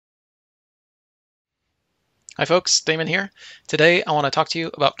Hi folks, Damon here. Today I want to talk to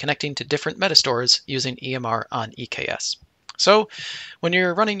you about connecting to different metastores using EMR on EKS. So when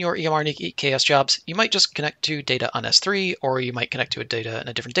you're running your EMR and EKS jobs, you might just connect to data on S3, or you might connect to a data in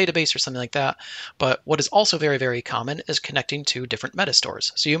a different database or something like that. But what is also very, very common is connecting to different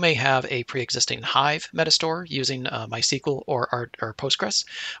metastores. So you may have a pre-existing Hive metastore using MySQL or Postgres,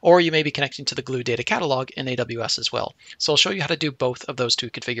 or you may be connecting to the Glue data catalog in AWS as well. So I'll show you how to do both of those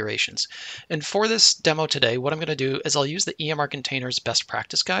two configurations. And for this demo today, what I'm going to do is I'll use the EMR containers best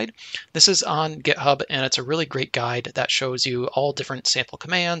practice guide. This is on GitHub, and it's a really great guide that shows you all different sample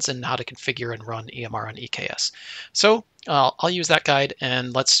commands and how to configure and run EMR on EKS. So I'll use that guide,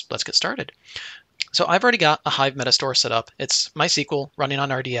 and let's get started. So I've already got a Hive metastore set up. It's MySQL running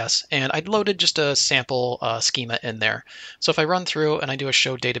on RDS, and I'd loaded just a sample schema in there. So if I run through and I do a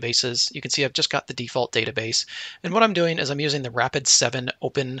show databases, you can see I've just got the default database. And what I'm doing is I'm using the Rapid7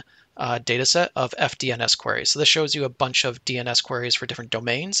 open dataset of FDNS queries. So this shows you a bunch of DNS queries for different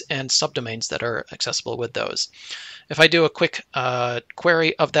domains and subdomains that are accessible with those. If I do a quick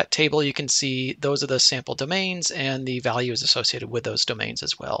query of that table, you can see those are the sample domains and the values associated with those domains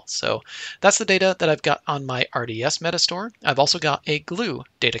as well. So that's the data that I've got on my RDS metastore. I've also got a Glue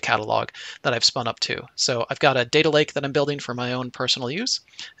data catalog that I've spun up too. So I've got a data lake that I'm building for my own personal use.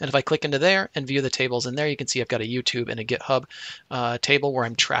 And if I click into there and view the tables in there, you can see I've got a YouTube and a GitHub table where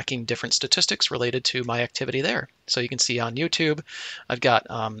I'm tracking different statistics related to my activity there. So you can see on YouTube, I've got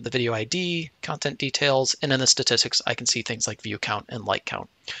the video ID, content details, and in the statistics, I can see things like view count and like count.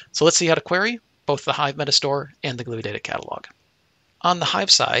 So let's see how to query both the Hive metastore and the Glue data catalog. On the Hive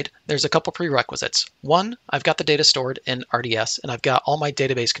side, there's a couple prerequisites. One, I've got the data stored in RDS, and I've got all my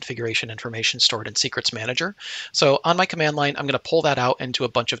database configuration information stored in Secrets Manager. So on my command line, I'm going to pull that out into a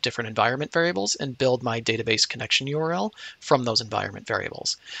bunch of different environment variables and build my database connection URL from those environment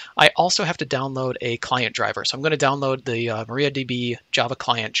variables. I also have to download a client driver. So I'm going to download the MariaDB Java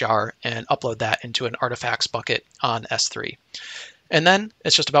client jar and upload that into an artifacts bucket on S3. And then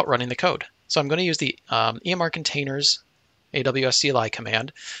it's just about running the code. So I'm going to use the EMR containers AWS CLI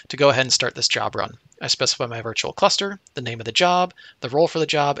command to go ahead and start this job run. I specify my virtual cluster, the name of the job, the role for the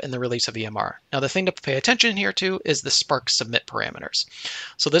job, and the release of EMR. Now the thing to pay attention here to is the Spark submit parameters.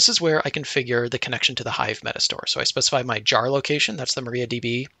 So this is where I configure the connection to the Hive metastore. So I specify my jar location, that's the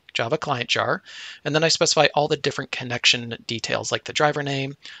MariaDB Java client jar, and then I specify all the different connection details like the driver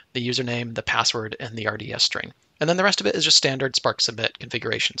name, the username, the password, and the RDS string. And then the rest of it is just standard Spark submit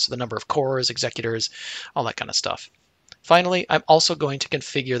configuration. So the number of cores, executors, all that kind of stuff. Finally, I'm also going to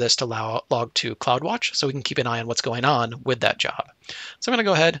configure this to log to CloudWatch so we can keep an eye on what's going on with that job. So I'm going to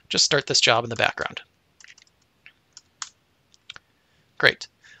go ahead, just start this job in the background. Great.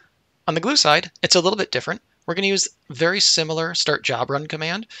 On the Glue side, it's a little bit different. We're going to use very similar start job run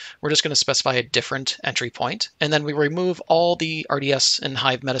command. We're just going to specify a different entry point, and then we remove all the RDS and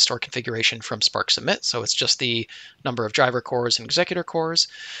Hive metastore configuration from Spark submit. So it's just the number of driver cores and executor cores.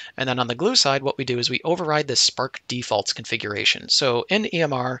 And then on the Glue side, what we do is we override this Spark defaults configuration. So in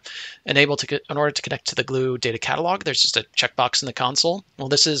EMR, in order to connect to the Glue data catalog, there's just a checkbox in the console. Well,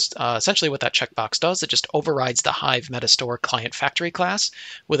 this is essentially what that checkbox does. It just overrides the Hive metastore client factory class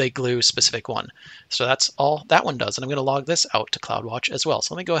with a Glue specific one. So that's all that one does. And I'm going to log this out to CloudWatch as well.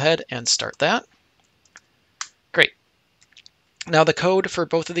 So let me go ahead and start that. Great. Now the code for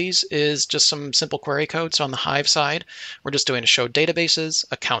both of these is just some simple query code. So on the Hive side, we're just doing a show databases,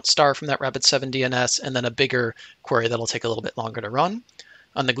 a count star from that Rapid7 DNS, and then a bigger query that'll take a little bit longer to run.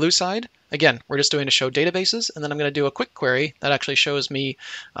 On the Glue side, again, we're just doing a show databases, and then I'm going to do a quick query that actually shows me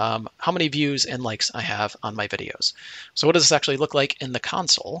how many views and likes I have on my videos. So what does this actually look like in the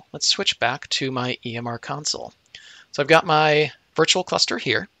console? Let's switch back to my EMR console. So I've got my virtual cluster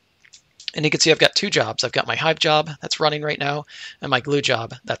here, and you can see I've got two jobs. I've got my Hive job that's running right now, and my Glue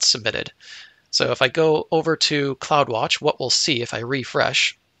job that's submitted. So if I go over to CloudWatch, what we'll see if I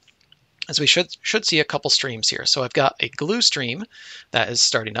refresh is we should see a couple streams here. So I've got a Glue stream that is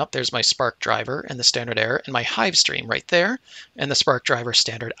starting up. There's my Spark driver and the standard error, and my Hive stream right there, and the Spark driver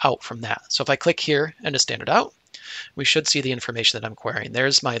standard out from that. So if I click here and to standard out, we should see the information that I'm querying.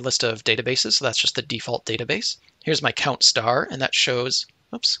 There's my list of databases, so that's just the default database. Here's my count star, and that shows,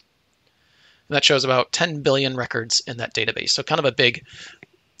 oops, and that shows about 10 billion records in that database. So kind of a big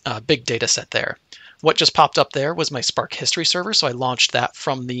data set there. What just popped up there was my Spark history server, so I launched that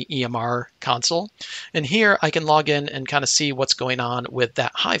from the EMR console. And here I can log in and kind of see what's going on with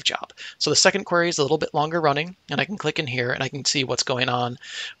that Hive job. So the second query is a little bit longer running, and I can click in here and I can see what's going on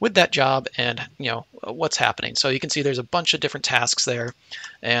with that job and what's happening. So you can see there's a bunch of different tasks there,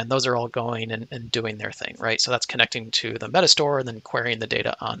 and those are all going and doing their thing, right? So that's connecting to the metastore and then querying the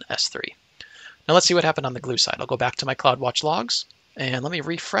data on S3. Now let's see what happened on the glue side. I'll go back to my CloudWatch logs and let me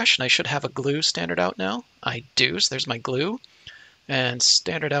refresh, and I should have a glue standard out now. I do, so there's my glue and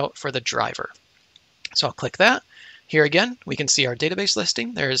standard out for the driver. So I'll click that. Here again, we can see our database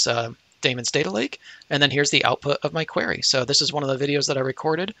listing. There's Damon's Data Lake, and then here's the output of my query. So this is one of the videos that I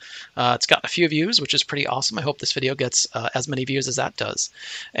recorded. It's got a few views, which is pretty awesome. I hope this video gets as many views as that does.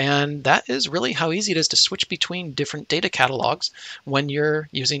 And that is really how easy it is to switch between different data catalogs when you're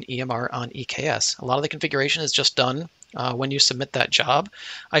using EMR on EKS. A lot of the configuration is just done when you submit that job.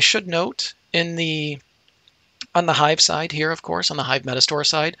 I should note on the Hive side here, of course, on the Hive metastore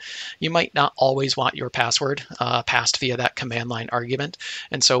side, you might not always want your password passed via that command line argument.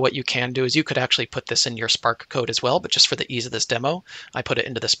 And so what you can do is you could actually put this in your Spark code as well, but just for the ease of this demo, I put it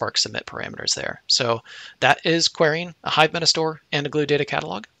into the Spark submit parameters there. So that is querying a Hive metastore and a glue data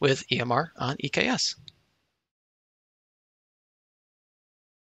catalog with EMR on EKS.